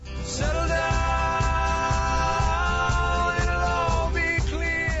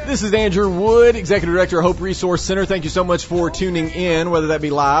This is Andrew Wood, Executive Director of Hope Resource Center. Thank you so much for tuning in, whether that be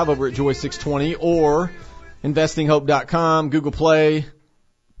live over at Joy 620 or investinghope.com, Google Play,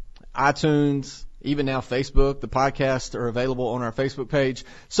 iTunes, even now Facebook. The podcasts are available on our Facebook page.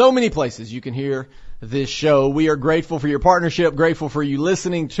 So many places you can hear this show. We are grateful for your partnership, grateful for you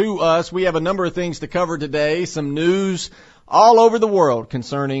listening to us. We have a number of things to cover today, some news all over the world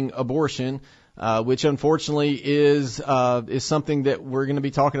concerning abortion. Which unfortunately is something that we're going to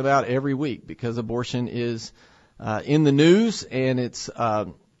be talking about every week because abortion is in the news and it's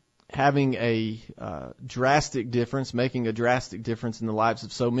having a drastic difference, making a drastic difference in the lives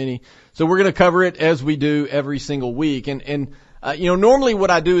of so many. So we're going to cover it as we do every single week. And normally what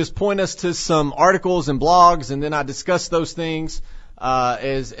I do is point us to some articles and blogs, and then I discuss those things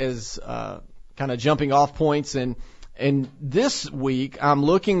as kind of jumping off points. And this week, I'm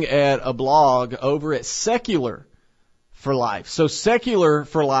looking at a blog over at Secular for Life. So Secular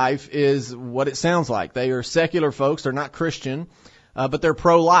for Life is what it sounds like. They are secular folks. They're not Christian, but they're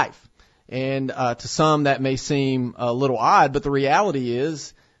pro-life. And to some, that may seem a little odd, but the reality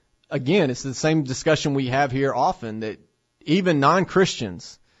is, again, it's the same discussion we have here often, that even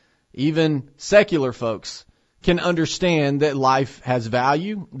non-Christians, even secular folks, can understand that life has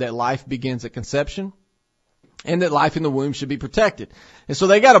value, that life begins at conception, and that life in the womb should be protected. And so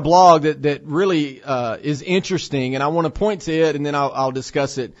they got a blog that really is interesting, and I want to point to it, and then I'll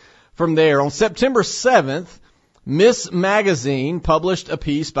discuss it from there. On September 7th, Miss Magazine published a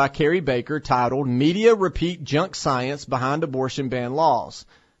piece by Carrie Baker titled, "Media Repeat Junk Science Behind Abortion Ban Laws.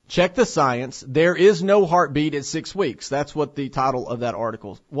 Check the science. There is no heartbeat at 6 weeks." That's what the title of that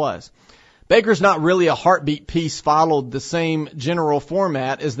article was. Baker's Not Really a Heartbeat piece followed the same general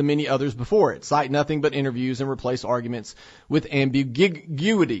format as the many others before it. Cite nothing but interviews and replace arguments with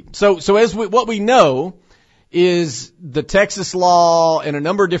ambiguity. So what we know is the Texas law and a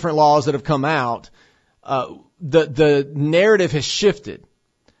number of different laws that have come out, the narrative has shifted,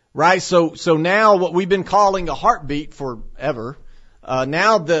 right? So now what we've been calling a heartbeat forever,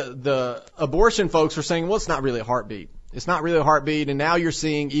 now the abortion folks are saying, well, it's not really a heartbeat. It's not really a heartbeat, and now you're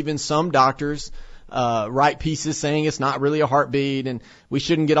seeing even some doctors write pieces saying it's not really a heartbeat, and we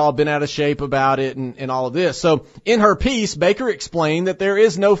shouldn't get all bent out of shape about it and all of this. So in her piece, Baker explained that there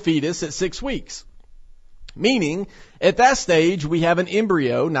is no fetus at 6 weeks, meaning at that stage we have an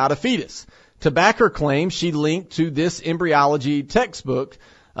embryo, not a fetus. To back her claim, she linked to this embryology textbook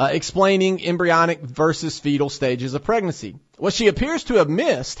explaining embryonic versus fetal stages of pregnancy. What she appears to have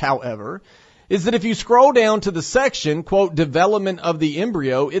missed, however, is that if you scroll down to the section, quote, development of the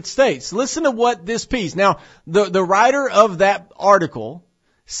embryo, it states, listen to what this piece. Now, the writer of that article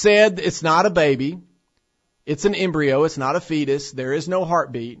said it's not a baby, it's an embryo, it's not a fetus, there is no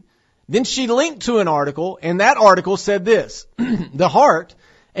heartbeat. Then she linked to an article, and that article said this, the heart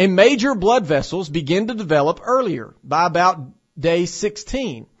and major blood vessels begin to develop earlier, by about day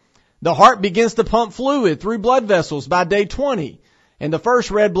 16. The heart begins to pump fluid through blood vessels by day 20. And the first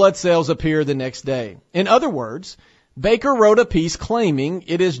red blood cells appear the next day. In other words, Baker wrote a piece claiming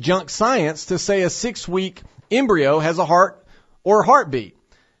it is junk science to say a 6-week embryo has a heart or heartbeat.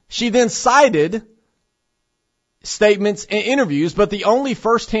 She then cited statements and interviews, but the only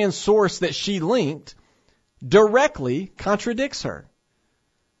first-hand source that she linked directly contradicts her.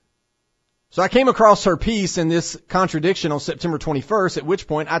 So I came across her piece in this contradiction on September 21st, at which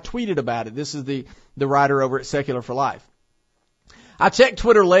point I tweeted about it. This is the writer over at Secular for Life. I checked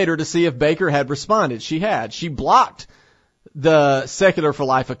Twitter later to see if Baker had responded. She had. She blocked the Secular for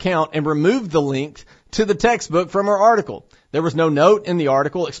Life account and removed the link to the textbook from her article. There was no note in the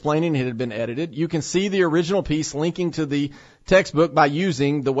article explaining it had been edited. You can see the original piece linking to the textbook by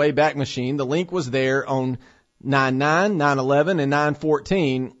using the Wayback Machine. The link was there on 9/9, 9/11, and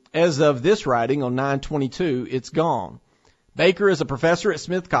 9/14. As of this writing on 9/22, it's gone. Baker is a professor at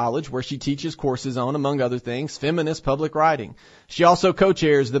Smith College, where she teaches courses on, among other things, feminist public writing. She also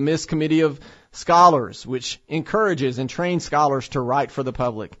co-chairs the Miss Committee of Scholars, which encourages and trains scholars to write for the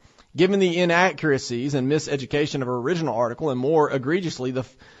public. Given the inaccuracies and miseducation of her original article, and more egregiously,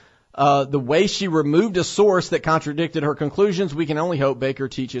 the way she removed a source that contradicted her conclusions, we can only hope Baker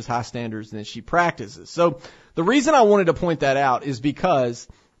teaches high standards than she practices. So the reason I wanted to point that out is because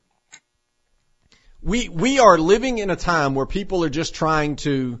we are living in a time where people are just trying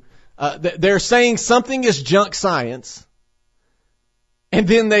to, they're saying something is junk science, and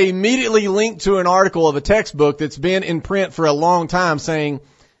then they immediately link to an article of a textbook that's been in print for a long time saying,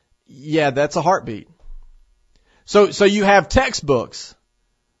 yeah, that's a heartbeat. So you have textbooks,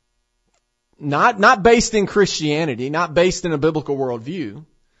 not based in Christianity, not based in a biblical worldview.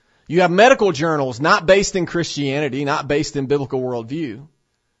 You have medical journals not based in Christianity, not based in biblical worldview.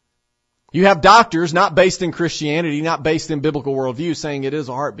 You have doctors not based in Christianity, not based in biblical worldview, saying it is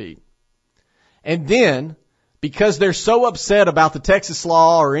a heartbeat. And then, because they're so upset about the Texas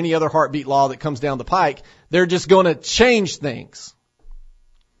law or any other heartbeat law that comes down the pike, they're just going to change things.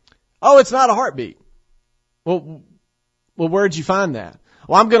 Oh, it's not a heartbeat. Well, where'd you find that?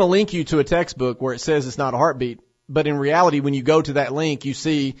 Well, I'm going to link you to a textbook where it says it's not a heartbeat. But in reality, when you go to that link, you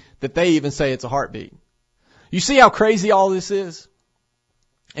see that they even say it's a heartbeat. You see how crazy all this is?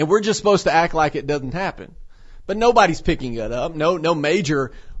 And we're just supposed to act like it doesn't happen. But nobody's picking it up. No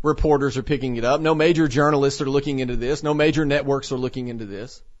major reporters are picking it up. No major journalists are looking into this. No major networks are looking into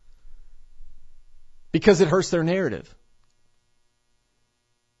this. Because it hurts their narrative.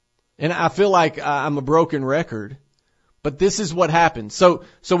 And I feel like I'm a broken record. But this is what happens. So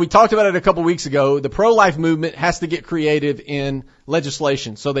we talked about it a couple weeks ago. The pro-life movement has to get creative in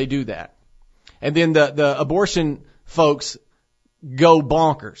legislation, so they do that. And then the abortion folks go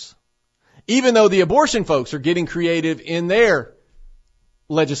bonkers. Even though the abortion folks are getting creative in their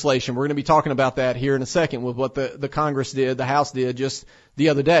legislation. We're going to be talking about that here in a second with what the Congress did, the House did just the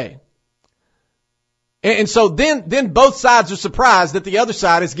other day. And so then both sides are surprised that the other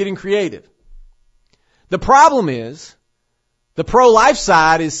side is getting creative. The problem is, the pro-life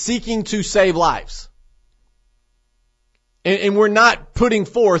side is seeking to save lives. And we're not putting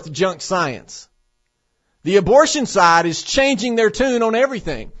forth junk science. The abortion side is changing their tune on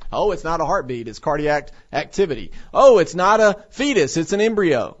everything. Oh, it's not a heartbeat, it's cardiac activity. Oh, it's not a fetus, it's an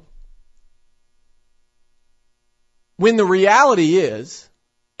embryo. When the reality is,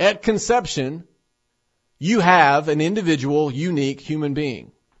 at conception, you have an individual, unique human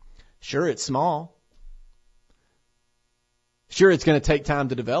being. Sure, it's small. Sure, it's going to take time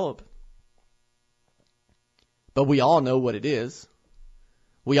to develop. But we all know what it is.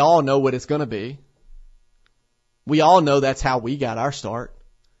 We all know what it's going to be. We all know that's how we got our start.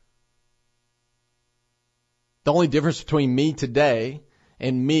 The only difference between me today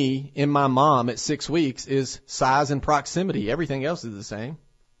and me and my mom at 6 weeks is size and proximity. Everything else is the same.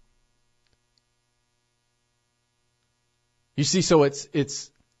 You see, so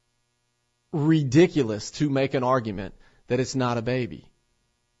it's ridiculous to make an argument that it's not a baby.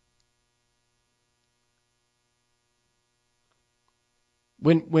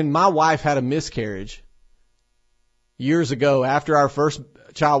 When my wife had a miscarriage years ago, after our first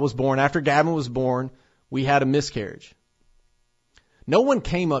child was born, after Gavin was born, we had a miscarriage. No one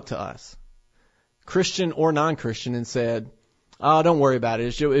came up to us, Christian or non-Christian, and said, "Oh, don't worry about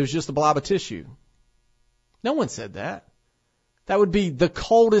it. It was just a blob of tissue." No one said that. That would be the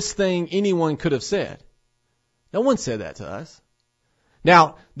coldest thing anyone could have said. No one said that to us.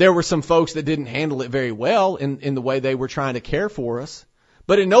 Now, there were some folks that didn't handle it very well in the way they were trying to care for us.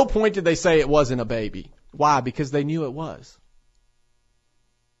 But at no point did they say it wasn't a baby. Why? Because they knew it was.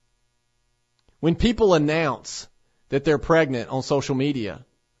 When people announce that they're pregnant on social media,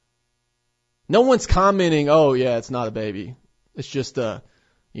 no one's commenting, "Oh, yeah, it's not a baby. It's just a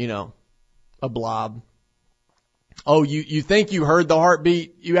blob." Oh, you think you heard the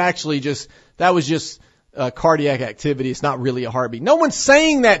heartbeat? You actually that was just cardiac activity. It's not really a heartbeat. No one's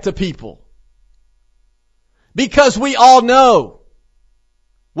saying that to people. Because we all know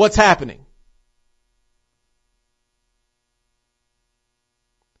what's happening.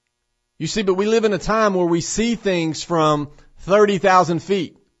 You see, but we live in a time where we see things from 30,000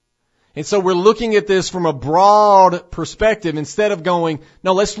 feet. And so we're looking at this from a broad perspective instead of going,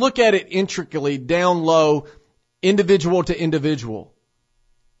 no, let's look at it intricately, down low, individual to individual.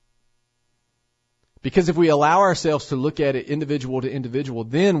 Because if we allow ourselves to look at it individual to individual,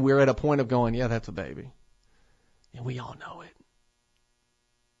 then we're at a point of going, yeah, that's a baby. And we all know it.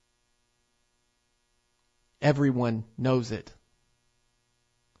 Everyone knows it.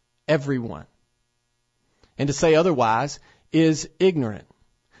 Everyone. And to say otherwise is ignorant.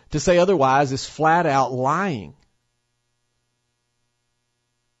 To say otherwise is flat out lying.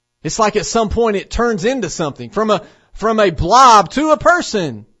 It's like at some point it turns into something from a blob to a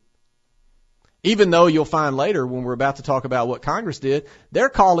person. Even though you'll find later when we're about to talk about what Congress did, they're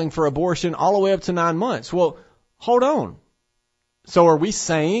calling for abortion all the way up to 9 months. Well, hold on. So are we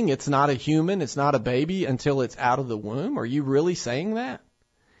saying it's not a human, it's not a baby until it's out of the womb? Are you really saying that?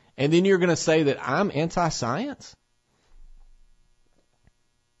 And then you're going to say that I'm anti-science?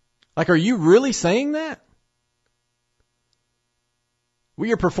 Like, are you really saying that?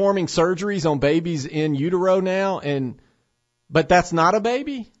 We are performing surgeries on babies in utero now, but that's not a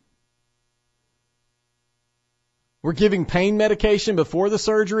baby? We're giving pain medication before the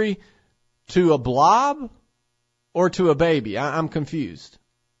surgery to a blob or to a baby? I'm confused.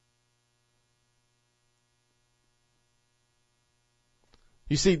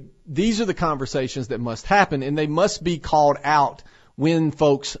 You see, these are the conversations that must happen, and they must be called out when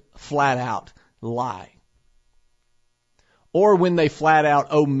folks flat out lie. Or when they flat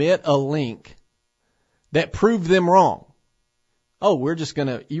out omit a link that proved them wrong. Oh, we're just going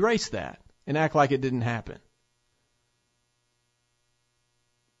to erase that and act like it didn't happen.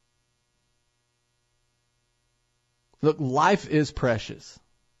 Look, life is precious.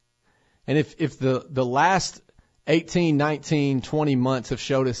 And if the last 18, 19, 20 months have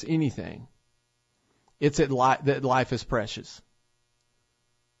showed us anything, it's that life is precious.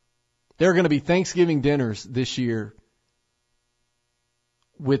 There are going to be Thanksgiving dinners this year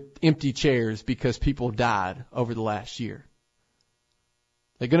with empty chairs because people died over the last year.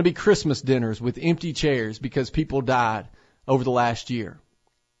 There are going to be Christmas dinners with empty chairs because people died over the last year.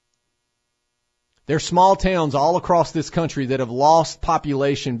 There are small towns all across this country that have lost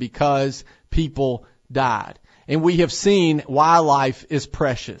population because people died. And we have seen why life is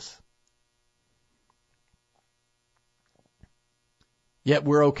precious. Yet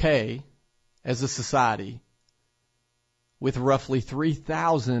we're okay as a society with roughly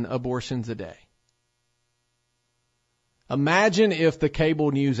 3,000 abortions a day. Imagine if the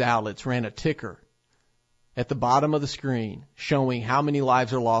cable news outlets ran a ticker at the bottom of the screen showing how many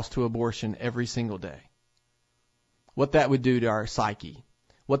lives are lost to abortion every single day. What that would do to our psyche.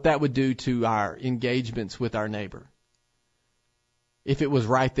 What that would do to our engagements with our neighbor. If it was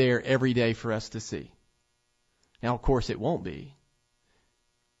right there every day for us to see. Now, of course, it won't be.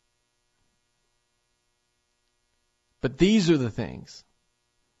 But these are the things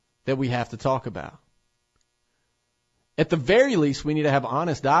that we have to talk about. At the very least, we need to have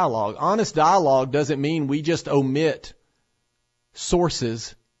honest dialogue. Honest dialogue doesn't mean we just omit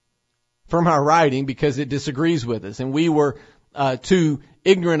sources from our writing because it disagrees with us, and we were too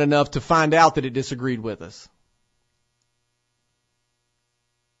ignorant enough to find out that it disagreed with us.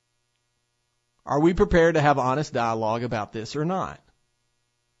 Are we prepared to have honest dialogue about this or not?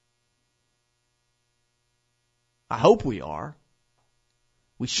 I hope we are.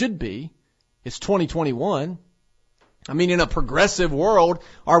 We should be. It's 2021. I mean, in a progressive world,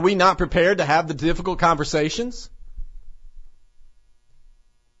 are we not prepared to have the difficult conversations?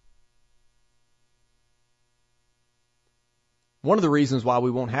 One of the reasons why we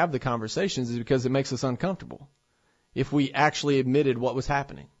won't have the conversations is because it makes us uncomfortable. If we actually admitted what was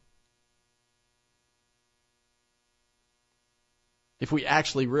happening. If we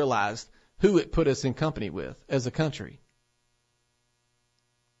actually realized who it put us in company with as a country.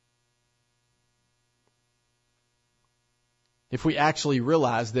 If we actually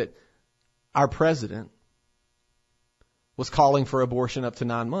realized that our president was calling for abortion up to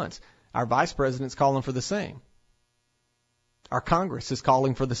 9 months. Our vice president's calling for the same. Our Congress is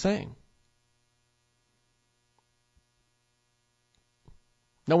calling for the same.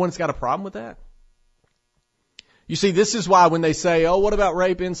 No one's got a problem with that. You see, this is why when they say, oh, what about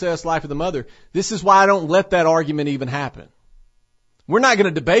rape, incest, life of the mother? This is why I don't let that argument even happen. We're not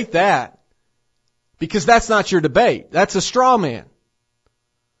going to debate that because that's not your debate. That's a straw man.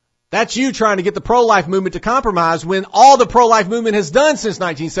 That's you trying to get the pro-life movement to compromise when all the pro-life movement has done since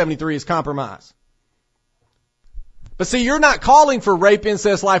 1973 is compromise. But see, you're not calling for rape,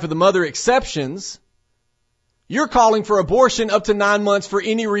 incest, life of the mother exceptions. You're calling for abortion up to 9 months for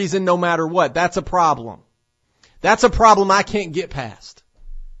any reason, no matter what. That's a problem. That's a problem I can't get past.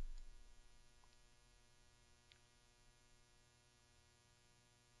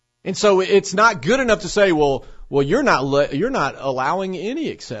 And so it's not good enough to say, well, you're not allowing any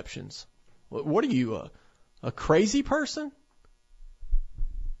exceptions. What are you, a crazy person?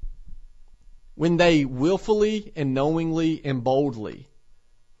 When they willfully and knowingly and boldly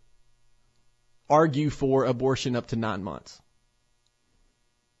argue for abortion up to 9 months.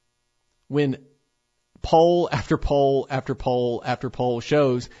 When poll after poll after poll after poll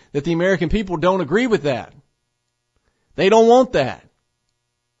shows that the American people don't agree with that. They don't want that.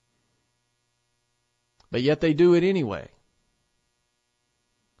 But yet they do it anyway.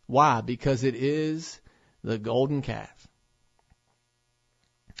 Why? Because it is the golden calf.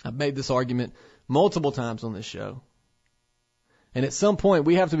 I've made this argument multiple times on this show. And at some point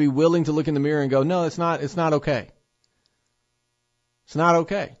we have to be willing to look in the mirror and go, no, it's not okay. It's not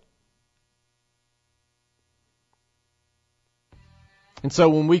okay. And so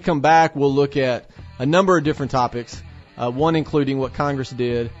when we come back, we'll look at a number of different topics, one including what Congress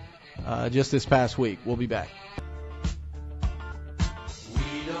did just this past week. We'll be back.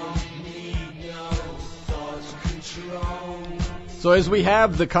 So as we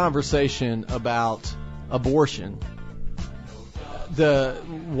have the conversation about abortion, the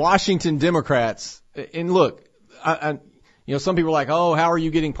Washington Democrats, and look, You know, some people are like, oh, how are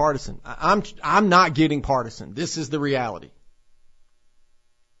you getting partisan? I'm not getting partisan. This is the reality.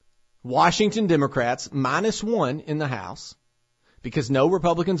 Washington Democrats, -1 in the House, because no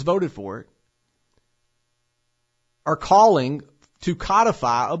Republicans voted for it, are calling to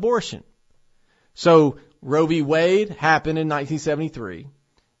codify abortion. So Roe v. Wade happened in 1973,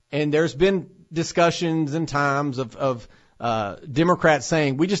 and there's been discussions and times of Democrats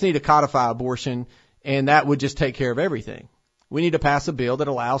saying we just need to codify abortion, and that would just take care of everything. We need to pass a bill that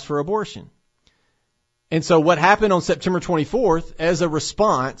allows for abortion. And so what happened on September 24th as a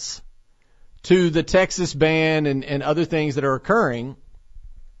response to the Texas ban and other things that are occurring,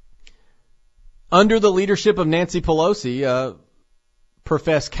 under the leadership of Nancy Pelosi, a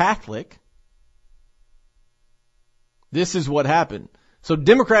professed Catholic, this is what happened. So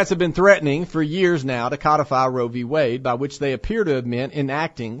Democrats have been threatening for years now to codify Roe v. Wade, by which they appear to have meant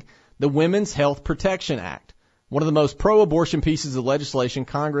enacting the Women's Health Protection Act, one of the most pro-abortion pieces of legislation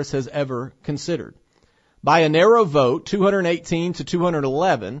Congress has ever considered. By a narrow vote, 218 to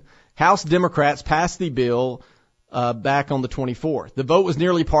 211, House Democrats passed the bill back on the 24th. The vote was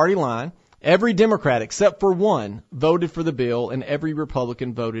nearly party line. Every Democrat except for one voted for the bill, and every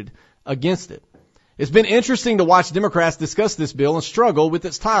Republican voted against it. It's been interesting to watch Democrats discuss this bill and struggle with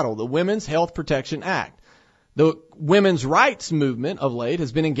its title, the Women's Health Protection Act. The women's rights movement of late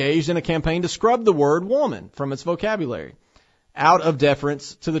has been engaged in a campaign to scrub the word woman from its vocabulary, out of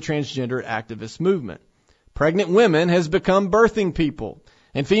deference to the transgender activist movement. Pregnant women has become birthing people,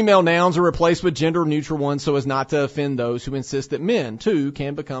 and female nouns are replaced with gender-neutral ones so as not to offend those who insist that men, too,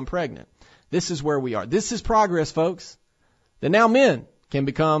 can become pregnant. This is where we are. This is progress, folks. That now men can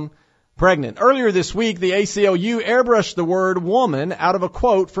become pregnant. Earlier this week, the ACLU airbrushed the word woman out of a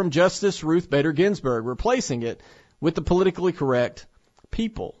quote from Justice Ruth Bader Ginsburg, replacing it with the politically correct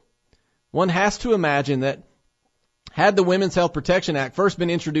people. One has to imagine that had the Women's Health Protection Act first been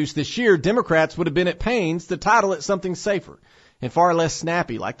introduced this year, Democrats would have been at pains to title it something safer and far less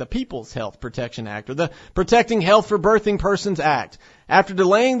snappy, like the People's Health Protection Act or the Protecting Health for Birthing Persons Act. After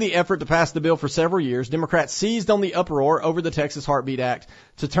delaying the effort to pass the bill for several years, Democrats seized on the uproar over the Texas Heartbeat Act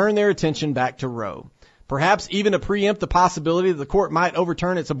to turn their attention back to Roe. Perhaps even to preempt the possibility that the court might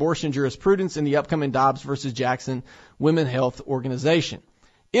overturn its abortion jurisprudence in the upcoming Dobbs versus Jackson Women's Health Organization.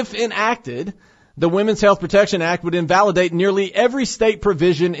 If enacted, the Women's Health Protection Act would invalidate nearly every state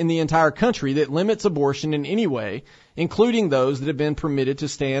provision in the entire country that limits abortion in any way, including those that have been permitted to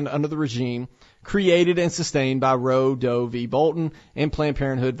stand under the regime created and sustained by Roe, Doe v. Bolton and Planned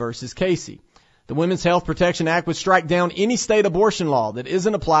Parenthood versus Casey. The Women's Health Protection Act would strike down any state abortion law that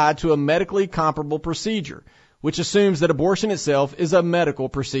isn't applied to a medically comparable procedure, which assumes that abortion itself is a medical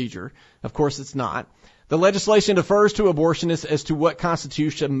procedure. Of course, it's not. The legislation defers to abortionists as to what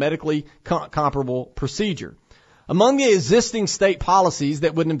constitutes a medically comparable procedure. Among the existing state policies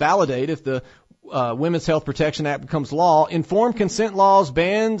that would invalidate if the Women's Health Protection Act becomes law, informed consent laws,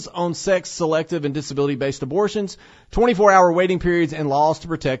 bans on sex-selective and disability-based abortions, 24-hour waiting periods, and laws to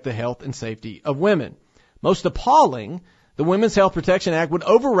protect the health and safety of women. Most appalling, the Women's Health Protection Act would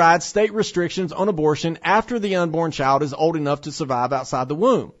override state restrictions on abortion after the unborn child is old enough to survive outside the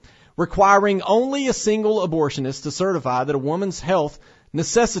womb, requiring only a single abortionist to certify that a woman's health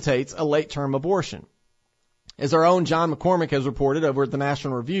necessitates a late-term abortion. As our own John McCormick has reported over at the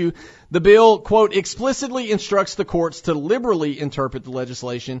National Review, the bill, quote, explicitly instructs the courts to liberally interpret the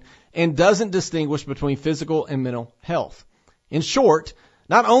legislation and doesn't distinguish between physical and mental health. In short,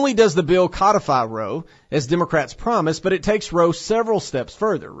 not only does the bill codify Roe, as Democrats promised, but it takes Roe several steps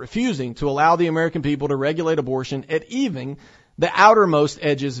further, refusing to allow the American people to regulate abortion at even the outermost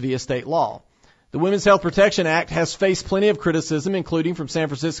edges via state law. The Women's Health Protection Act has faced plenty of criticism, including from San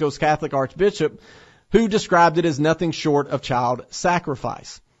Francisco's Catholic Archbishop, who described it as nothing short of child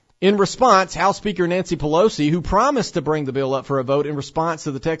sacrifice. In response, House Speaker Nancy Pelosi, who promised to bring the bill up for a vote in response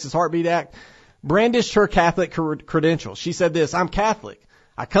to the Texas Heartbeat Act, brandished her Catholic credentials. She said this, "I'm Catholic.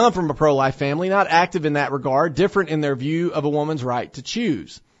 I come from a pro-life family, not active in that regard, different in their view of a woman's right to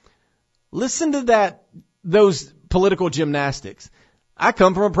choose." Listen to those political gymnastics. I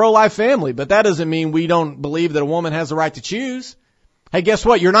come from a pro-life family, but that doesn't mean we don't believe that a woman has the right to choose. Hey, guess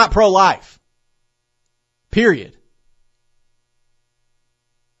what? You're not pro-life. Period.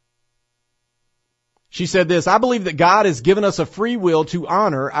 She said this, "I believe that God has given us a free will to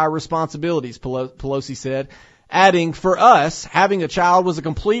honor our responsibilities," Pelosi said, adding, "For us, having a child was a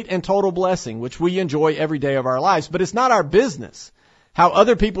complete and total blessing, which we enjoy every day of our lives, but it's not our business how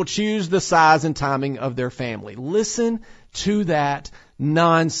other people choose the size and timing of their family." Listen to that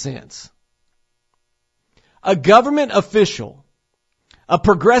nonsense. A government official, a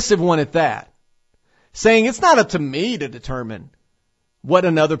progressive one at that, saying it's not up to me to determine what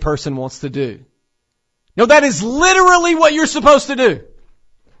another person wants to do. No, that is literally what you're supposed to do.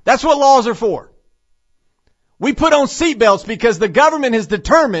 That's what laws are for. We put on seatbelts because the government has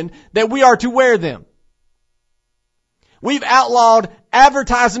determined that we are to wear them. We've outlawed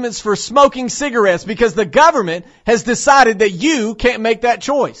advertisements for smoking cigarettes because the government has decided that you can't make that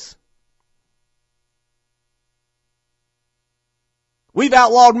choice. We've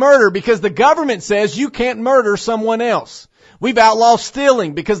outlawed murder because the government says you can't murder someone else. We've outlawed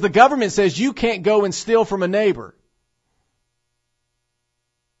stealing because the government says you can't go and steal from a neighbor.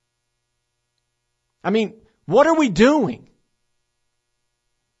 I mean, what are we doing?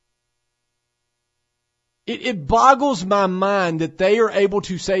 It boggles my mind that they are able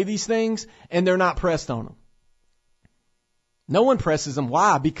to say these things and they're not pressed on them. No one presses them.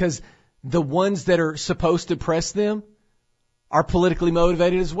 Why? Because the ones that are supposed to press them are politically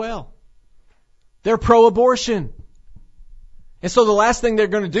motivated as well. They're pro-abortion. And so the last thing they're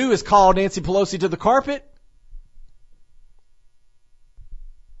going to do is call Nancy Pelosi to the carpet.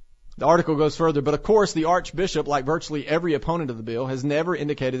 The article goes further, but of course the Archbishop, like virtually every opponent of the bill, has never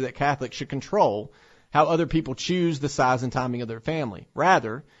indicated that Catholics should control how other people choose the size and timing of their family.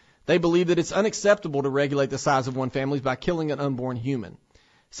 Rather, they believe that it's unacceptable to regulate the size of one family by killing an unborn human.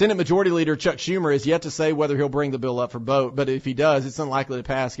 Senate Majority Leader Chuck Schumer has yet to say whether he'll bring the bill up for vote, but if he does, it's unlikely to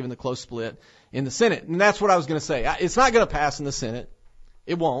pass given the close split in the Senate. And that's what I was going to say. It's not going to pass in the Senate.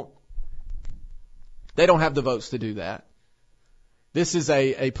 It won't. They don't have the votes to do that. This is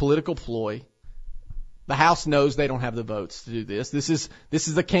a political ploy. The House knows they don't have the votes to do this. This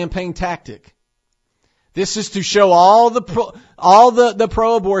is a campaign tactic. This is to show all the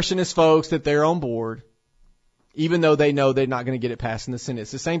pro-abortionist folks that they're on board, even though they know they're not going to get it passed in the Senate.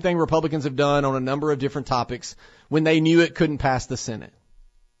 It's the same thing Republicans have done on a number of different topics when they knew it couldn't pass the Senate,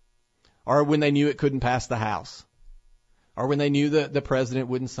 or when they knew it couldn't pass the House, or when they knew the president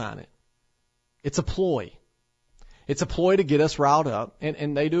wouldn't sign it. It's a ploy. It's a ploy to get us riled up,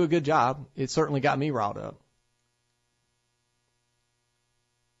 and they do a good job. It certainly got me riled up.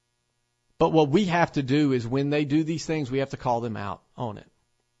 But what we have to do is when they do these things, we have to call them out on it.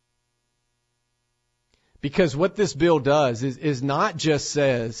 Because what this bill does is not just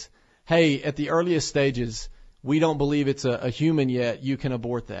says, hey, at the earliest stages, we don't believe it's a human yet, you can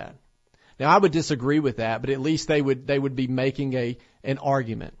abort that. Now, I would disagree with that, but at least they would be making an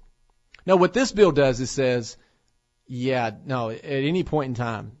argument. No, what this bill does is says, yeah, no, at any point in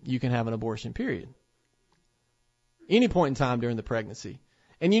time, you can have an abortion, period. Any point in time during the pregnancy.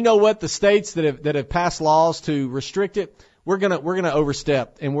 And you know what? The states that have passed laws to restrict it, we're gonna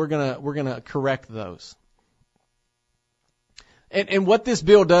overstep, and we're gonna correct those. And what this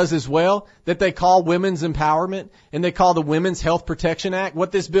bill does as well, that they call women's empowerment and they call the Women's Health Protection Act,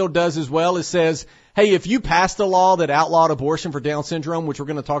 what this bill does as well is says, hey, if you passed a law that outlawed abortion for Down syndrome, which we're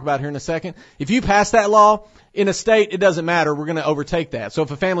going to talk about here in a second, if you pass that law in a state, it doesn't matter. We're going to overtake that. So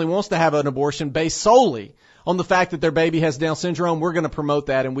if a family wants to have an abortion based solely on the fact that their baby has Down syndrome, we're going to promote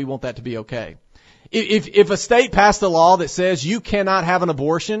that, and we want that to be okay. If a state passed a law that says you cannot have an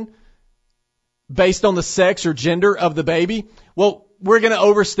abortion based on the sex or gender of the baby, well, we're going to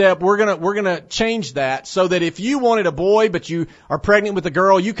overstep. We're going to change that so that if you wanted a boy but you are pregnant with a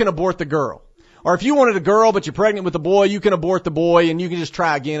girl, you can abort the girl. Or if you wanted a girl but you're pregnant with a boy, you can abort the boy, and you can just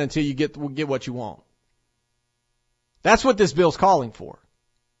try again until you get what you want. That's what this bill's calling for.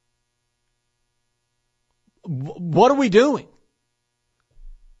 What are we doing?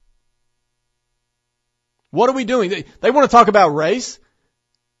 What are we doing? They want to talk about race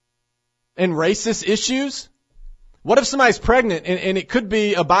and racist issues. What if somebody's pregnant and it could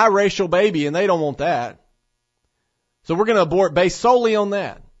be a biracial baby and they don't want that? So we're going to abort based solely on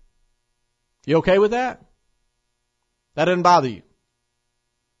that. You okay with that? That doesn't bother you.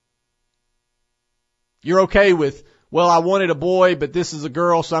 You're okay with, well, I wanted a boy, but this is a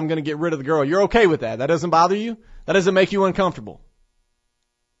girl, so I'm going to get rid of the girl. You're okay with that. That doesn't bother you? That doesn't make you uncomfortable.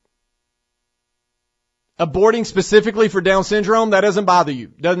 Aborting specifically for Down syndrome, that doesn't bother you.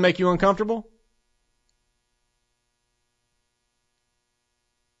 Doesn't make you uncomfortable?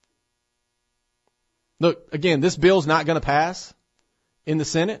 Look, again, this bill's not going to pass in the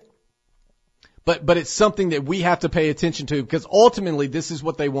Senate, but it's something that we have to pay attention to because ultimately this is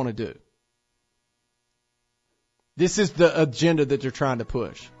what they want to do. This is the agenda that they're trying to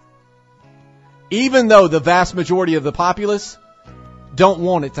push. Even though the vast majority of the populace don't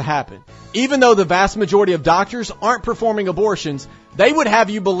want it to happen. Even though the vast majority of doctors aren't performing abortions, they would have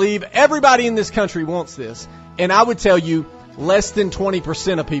you believe everybody in this country wants this. And I would tell you less than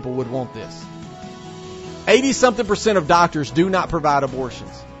 20% of people would want this. 80-something% of doctors do not provide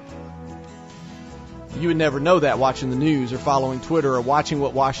abortions. You would never know that watching the news or following Twitter or watching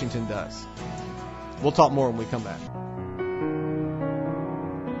what Washington does. We'll talk more when we come back.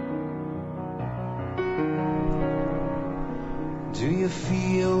 Do you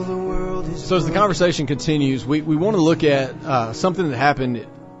feel the world is... So as the conversation continues, we want to look at something that happened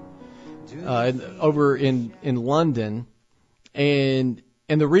over in London, and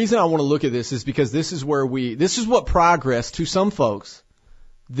the reason I want to look at this is because this is what progress, to some folks,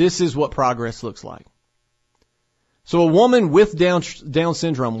 this is what progress looks like. So a woman with Down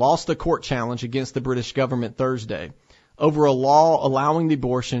syndrome lost a court challenge against the British government Thursday over a law allowing the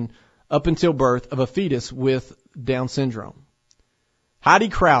abortion up until birth of a fetus with Down syndrome. Heidi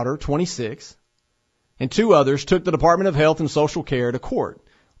Crowder, 26, and two others took the Department of Health and Social Care to court,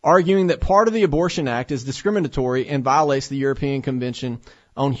 arguing that part of the Abortion Act is discriminatory and violates the European Convention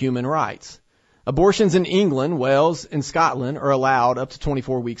on Human Rights. Abortions in England, Wales, and Scotland are allowed up to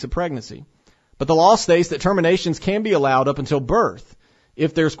 24 weeks of pregnancy. But the law states that terminations can be allowed up until birth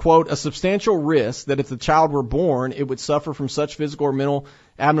if there's, quote, a substantial risk that if the child were born, it would suffer from such physical or mental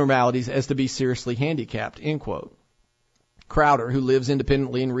abnormalities as to be seriously handicapped, end quote. Crowder, who lives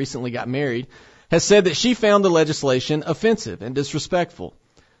independently and recently got married, has said that she found the legislation offensive and disrespectful.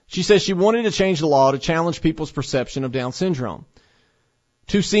 She says she wanted to change the law to challenge people's perception of Down syndrome.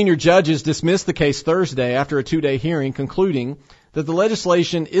 Two senior judges dismissed the case Thursday after a 2-day hearing, concluding that the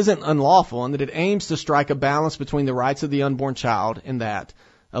legislation isn't unlawful and that it aims to strike a balance between the rights of the unborn child and that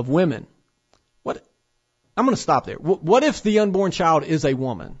of women. I'm going to stop there. What if the unborn child is a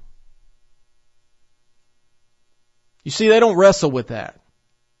woman? You see, they don't wrestle with that.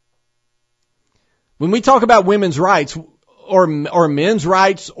 When we talk about women's rights or men's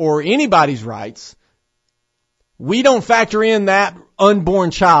rights or anybody's rights, we don't factor in that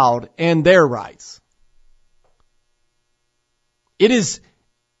unborn child and their rights. It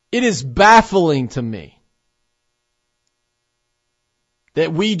is baffling to me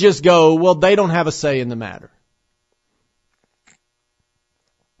that we just go, well, they don't have a say in the matter.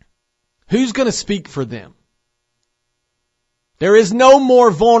 Who's going to speak for them? There is no more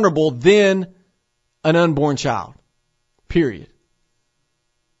vulnerable than an unborn child. Period.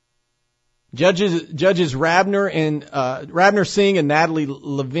 Judges Rabner Singh and Natalie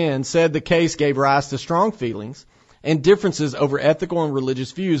Levin said the case gave rise to strong feelings and differences over ethical and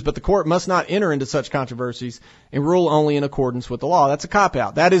religious views, but the court must not enter into such controversies and rule only in accordance with the law. That's a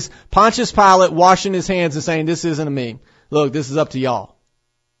cop-out. That is Pontius Pilate washing his hands and saying, this isn't me. Look, this is up to y'all.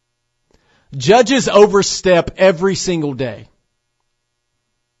 Judges overstep every single day.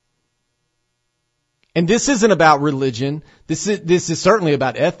 And this isn't about religion. This is certainly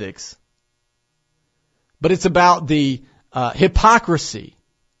about ethics. But it's about the hypocrisy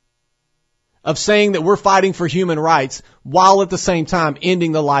of saying that we're fighting for human rights while at the same time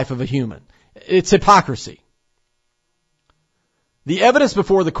ending the life of a human. It's hypocrisy. The evidence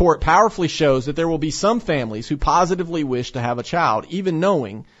before the court powerfully shows that there will be some families who positively wish to have a child, even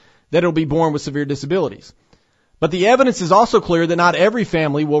knowing that it will be born with severe disabilities. But the evidence is also clear that not every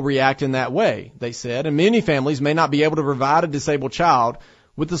family will react in that way, they said, and many families may not be able to provide a disabled child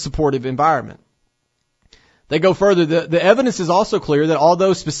with a supportive environment. They go further. The evidence is also clear that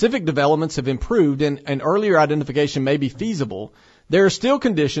although specific developments have improved and earlier identification may be feasible, there are still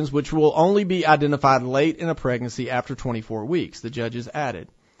conditions which will only be identified late in a pregnancy after 24 weeks, the judges added.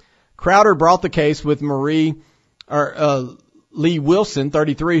 Crowder brought the case with Lee Wilson,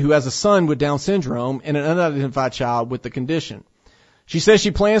 33, who has a son with Down syndrome and an unidentified child with the condition. She says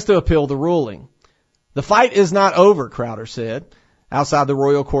she plans to appeal the ruling. The fight is not over, Crowder said, outside the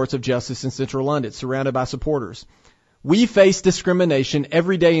Royal Courts of Justice in central London, surrounded by supporters. We face discrimination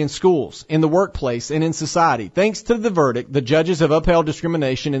every day in schools, in the workplace, and in society. Thanks to the verdict, the judges have upheld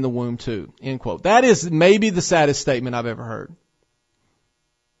discrimination in the womb too, end quote. That is maybe the saddest statement I've ever heard.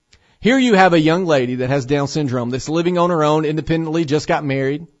 Here you have a young lady that has Down syndrome that's living on her own independently, just got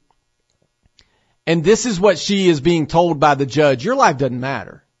married. And this is what she is being told by the judge. Your life doesn't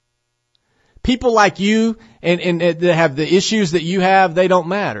matter. People like you and that have the issues that you have, they don't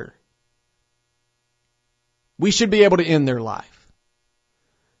matter. We should be able to end their life.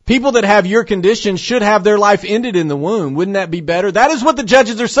 People that have your condition should have their life ended in the womb. Wouldn't that be better? That is what the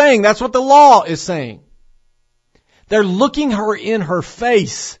judges are saying. That's what the law is saying. They're looking her in her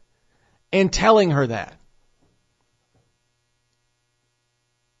face and telling her that.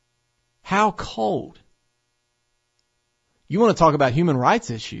 How cold. You want to talk about human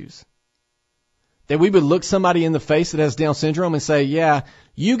rights issues? That we would look somebody in the face that has Down syndrome and say, yeah,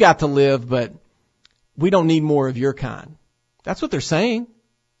 you got to live, but we don't need more of your kind. That's what they're saying.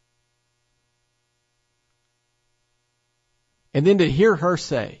 And then to hear her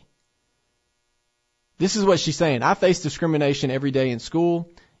say This is what she's saying. I face discrimination every day in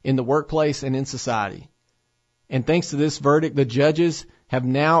school, in the workplace, and in society. And thanks to this verdict, the judges have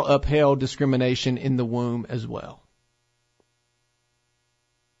now upheld discrimination in the womb as well.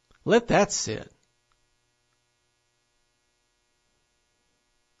 Let that sit.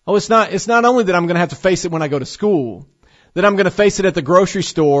 Oh, it's not only that I'm going to have to face it when I go to school, that I'm going to face it at the grocery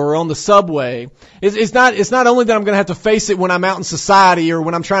store or on the subway. It's not only that I'm going to have to face it when I'm out in society or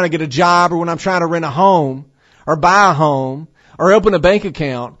when I'm trying to get a job or when I'm trying to rent a home or buy a home or open a bank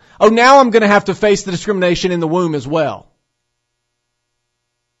account. Oh, now I'm going to have to face the discrimination in the womb as well.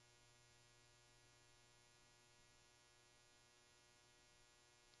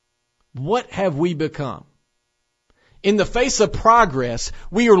 What have we become? In the face of progress,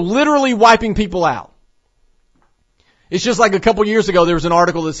 we are literally wiping people out. It's just like a couple years ago, there was an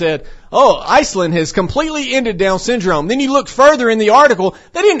article that said, oh, Iceland has completely ended Down syndrome. Then you look further in the article,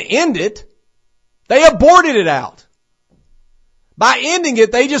 they didn't end it. They aborted it out. By ending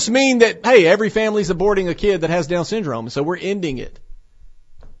it, they just mean that, hey, every family's aborting a kid that has Down syndrome, so we're ending it.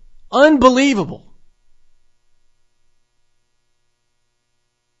 Unbelievable.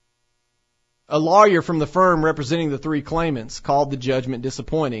 A lawyer from the firm representing the three claimants called the judgment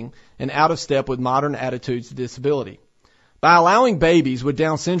disappointing and out of step with modern attitudes to disability. By allowing babies with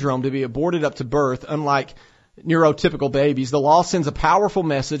Down syndrome to be aborted up to birth, unlike neurotypical babies, the law sends a powerful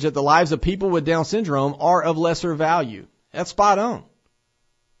message that the lives of people with Down syndrome are of lesser value. That's spot on.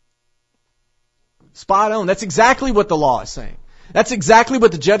 Spot on. That's exactly what the law is saying. That's exactly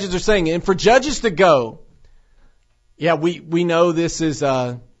what the judges are saying. And for judges to go, yeah, we know this is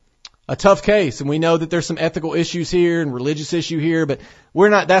a tough case, and we know that there's some ethical issues here and religious issue here, but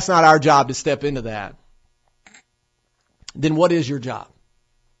that's not our job to step into that. Then what is your job?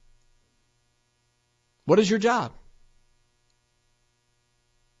 What is your job?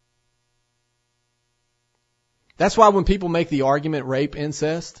 That's why when people make the argument rape or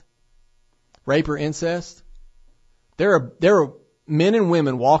incest, there are men and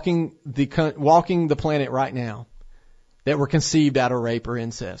women walking the planet right now that were conceived out of rape or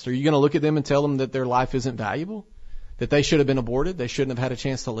incest. Are you going to look at them and tell them that their life isn't valuable? That they should have been aborted? They shouldn't have had a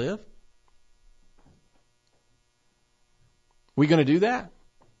chance to live? We going to do that?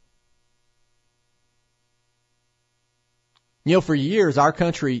 You know, for years, our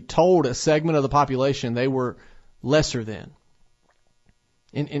country told a segment of the population they were lesser than.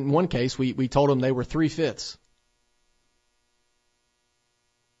 In one case, we told them they were 3/5.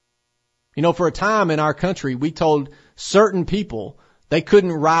 You know, for a time in our country, we told certain people they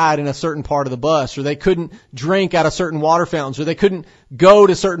couldn't ride in a certain part of the bus, or they couldn't drink out of certain water fountains, or they couldn't go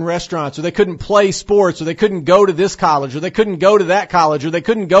to certain restaurants, or they couldn't play sports, or they couldn't go to this college, or they couldn't go to that college, or they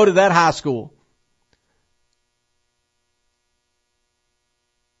couldn't go to that high school.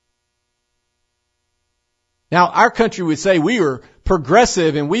 Now, our country would say we are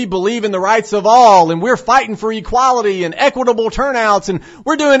progressive and we believe in the rights of all and we're fighting for equality and equitable turnouts and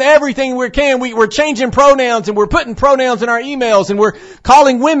we're doing everything we can. We're changing pronouns and we're putting pronouns in our emails and we're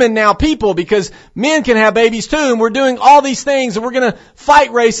calling women now people because men can have babies too, and we're doing all these things and we're going to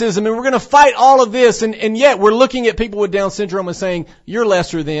fight racism and we're going to fight all of this, and yet we're looking at people with Down syndrome and saying you're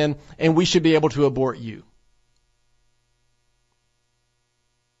lesser than and we should be able to abort you.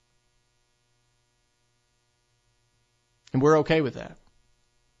 And we're okay with that.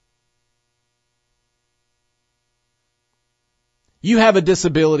 You have a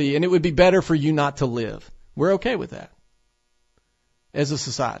disability and it would be better for you not to live. We're okay with that as a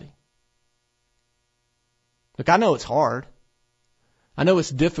society. Look, I know it's hard. I know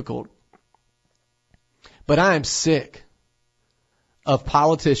it's difficult. But I am sick of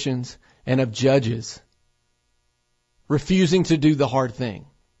politicians and of judges refusing to do the hard thing.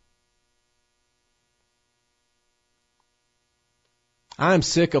 I'm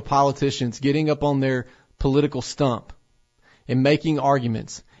sick of politicians getting up on their political stump and making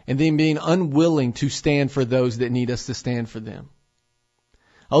arguments and then being unwilling to stand for those that need us to stand for them.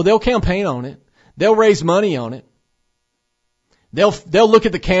 Oh, they'll campaign on it. They'll raise money on it. They'll look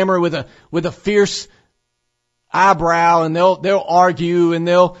at the camera with a fierce eyebrow and they'll argue and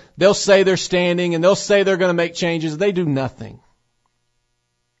they'll say they're standing and they'll say they're going to make changes. They do nothing.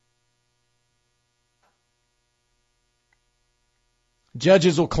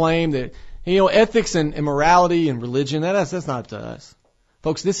 Judges will claim that, ethics and morality and religion, that's not up to us.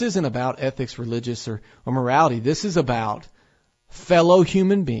 Folks, this isn't about ethics, religious, or morality. This is about fellow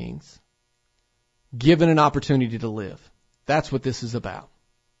human beings given an opportunity to live. That's what this is about.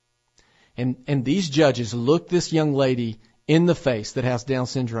 And these judges look this young lady in the face that has Down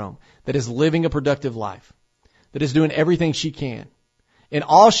syndrome, that is living a productive life, that is doing everything she can. And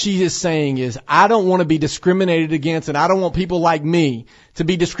all she is saying is, I don't want to be discriminated against, and I don't want people like me to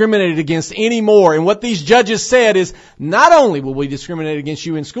be discriminated against anymore. And what these judges said is, not only will we discriminate against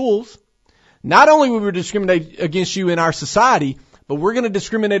you in schools, not only will we discriminate against you in our society, but we're going to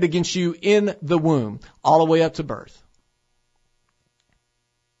discriminate against you in the womb, all the way up to birth.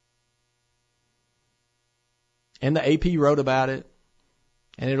 And the AP wrote about it,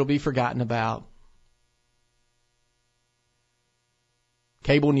 and it'll be forgotten about.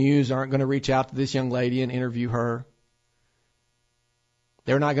 Cable news aren't going to reach out to this young lady and interview her.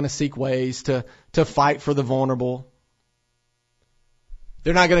 They're not going to seek ways to fight for the vulnerable.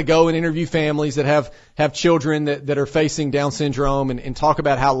 They're not going to go and interview families that have children that are facing Down syndrome and talk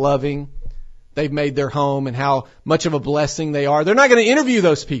about how loving they've made their home and how much of a blessing they are. They're not going to interview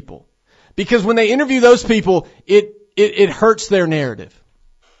those people, because when they interview those people, it hurts their narrative.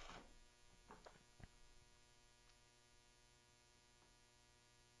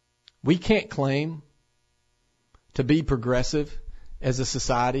 We can't claim to be progressive as a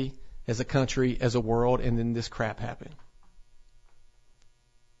society, as a country, as a world, and then this crap happen.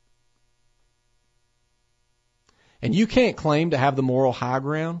 And you can't claim to have the moral high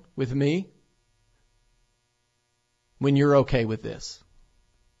ground with me when you're okay with this.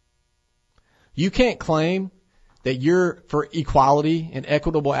 You can't claim that you're for equality and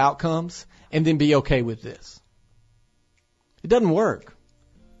equitable outcomes and then be okay with this. It doesn't work.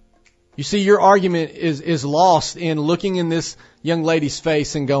 You see, your argument is lost in looking in this young lady's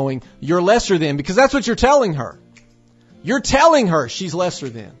face and going, you're lesser than, because that's what you're telling her. You're telling her she's lesser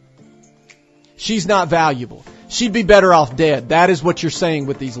than. She's not valuable. She'd be better off dead. That is what you're saying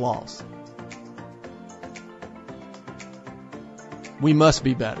with these laws. We must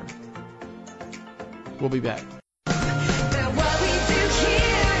be better. We'll be back.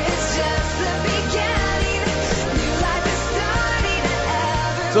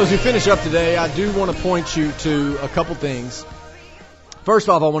 So as we finish up today, I do want to point you to a couple things. First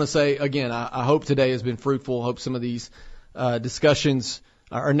off, I want to say, again, I hope today has been fruitful. I hope some of these discussions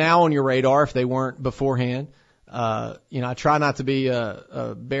are now on your radar if they weren't beforehand. I try not to be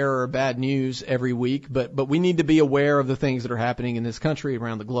a bearer of bad news every week, but we need to be aware of the things that are happening in this country,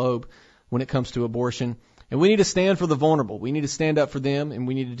 around the globe, when it comes to abortion. And we need to stand for the vulnerable. We need to stand up for them, and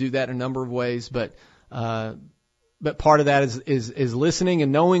we need to do that in a number of ways. But part of that is listening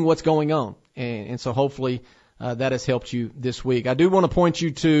and knowing what's going on. And so hopefully that has helped you this week. I do want to point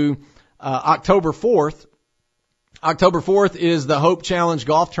you to October 4th. October 4th is the Hope Challenge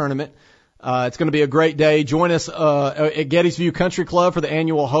Golf Tournament. It's going to be a great day. Join us at Gettysview Country Club for the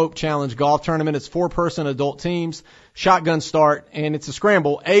annual Hope Challenge Golf Tournament. It's 4-person adult teams, shotgun start, and it's a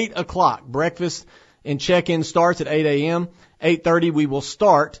scramble, 8 o'clock. Breakfast and check-in starts at 8 a.m. 8:30 we will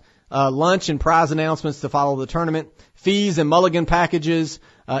start. Lunch and prize announcements to follow the tournament. Fees and mulligan packages.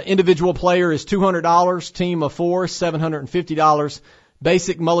 Individual player is $200. Team of 4, $750.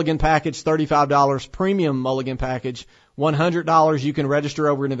 Basic mulligan package, $35. Premium mulligan package, $100. You can register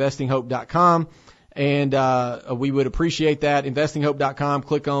over at investinghope.com. And we would appreciate that. Investinghope.com.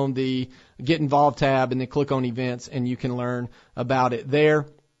 Click on the Get Involved tab and then click on Events, and you can learn about it there.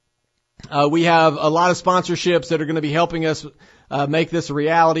 We have a lot of sponsorships that are going to be helping us make this a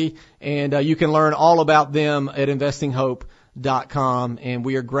reality, and you can learn all about them at investinghope.com, and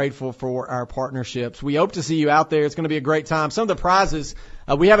we are grateful for our partnerships. We hope to see you out there. It's going to be a great time. Some of the prizes,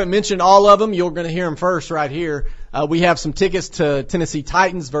 we haven't mentioned all of them. You're going to hear them first right here. We have some tickets to Tennessee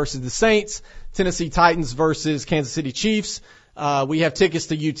Titans versus the Saints, Tennessee Titans versus Kansas City Chiefs. We have tickets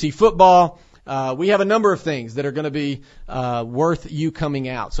to UT football. We have a number of things that are going to be worth you coming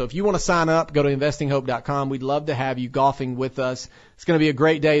out. So if you want to sign up, go to investinghope.com. We'd love to have you golfing with us. It's going to be a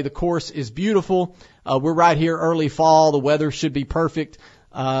great day. The course is beautiful. We're right here early fall. The weather should be perfect.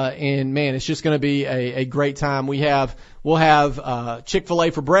 And man, it's just going to be a great time. We'll have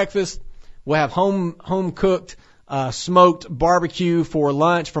Chick-fil-A for breakfast. We'll have home cooked smoked barbecue for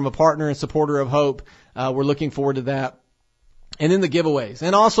lunch from a partner and supporter of Hope. We're looking forward to that. And then the giveaways.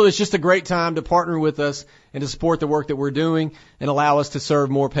 And also, it's just a great time to partner with us and to support the work that we're doing and allow us to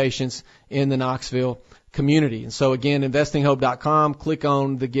serve more patients in the Knoxville community. And so, again, investinghope.com, click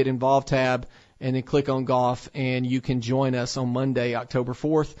on the Get Involved tab, and then click on Golf, and you can join us on Monday, October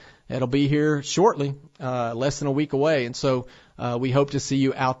 4th. It'll be here shortly, less than a week away. And so we hope to see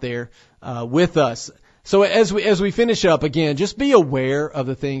you out there with us. So as we finish up, again, just be aware of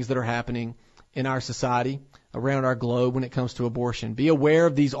the things that are happening in our society, around our globe when it comes to abortion. Be aware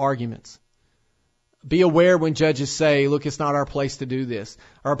of these arguments. Be aware when judges say, look, it's not our place to do this.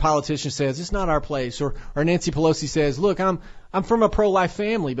 Or a politician says, it's not our place. Or Nancy Pelosi says, look, I'm from a pro-life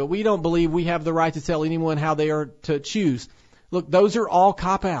family, but we don't believe we have the right to tell anyone how they are to choose. Look, those are all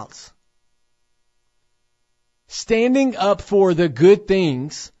cop-outs. Standing up for the good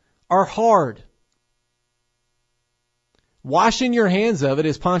things are hard. Washing your hands of it,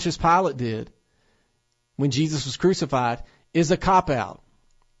 as Pontius Pilate did when Jesus was crucified, is a cop-out.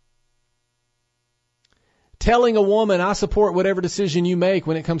 Telling a woman, I support whatever decision you make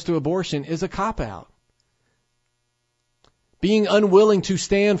when it comes to abortion, is a cop-out. Being unwilling to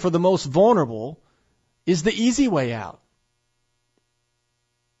stand for the most vulnerable is the easy way out.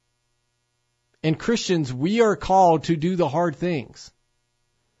 And Christians, we are called to do the hard things.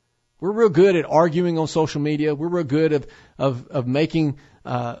 We're real good at arguing on social media. We're real good of making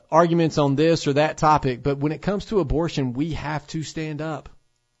arguments on this or that topic. But when it comes to abortion, we have to stand up.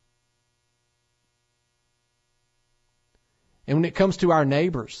 And when it comes to our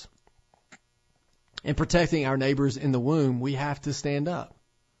neighbors and protecting our neighbors in the womb, we have to stand up.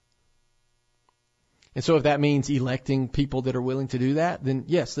 And so if that means electing people that are willing to do that, then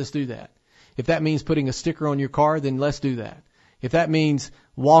yes, let's do that. If that means putting a sticker on your car, then let's do that. If that means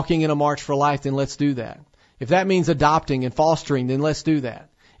walking in a March for Life, then let's do that. If that means adopting and fostering, then let's do that.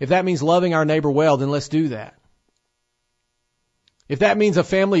 If that means loving our neighbor well, then let's do that. If that means a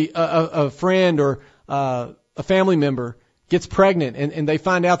friend or a family member gets pregnant and they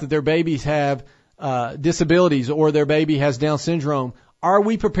find out that their babies have disabilities or their baby has Down syndrome, are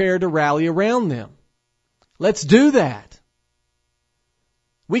we prepared to rally around them? Let's do that.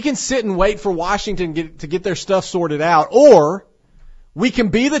 We can sit and wait for Washington to get their stuff sorted out, or we can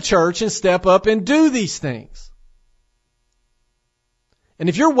be the church and step up and do these things. And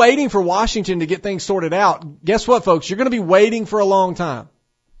if you're waiting for Washington to get things sorted out, guess what, folks? You're going to be waiting for a long time.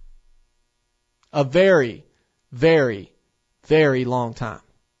 A very, very, very long time.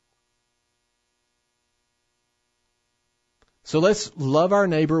 So let's love our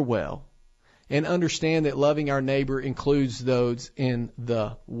neighbor well and understand that loving our neighbor includes those in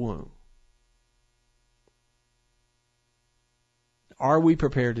the womb. Are we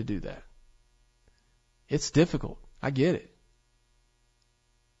prepared to do that? It's difficult. I get it.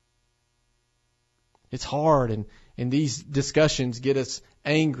 It's hard, and these discussions get us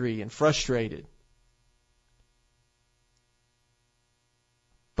angry and frustrated.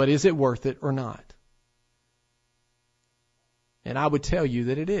 But is it worth it or not? And I would tell you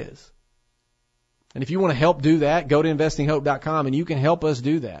that it is. And if you want to help do that, go to investinghope.com and you can help us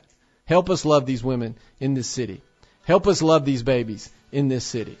do that. Help us love these women in this city. Help us love these babies in this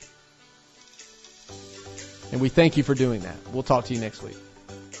city. And we thank you for doing that. We'll talk to you next week.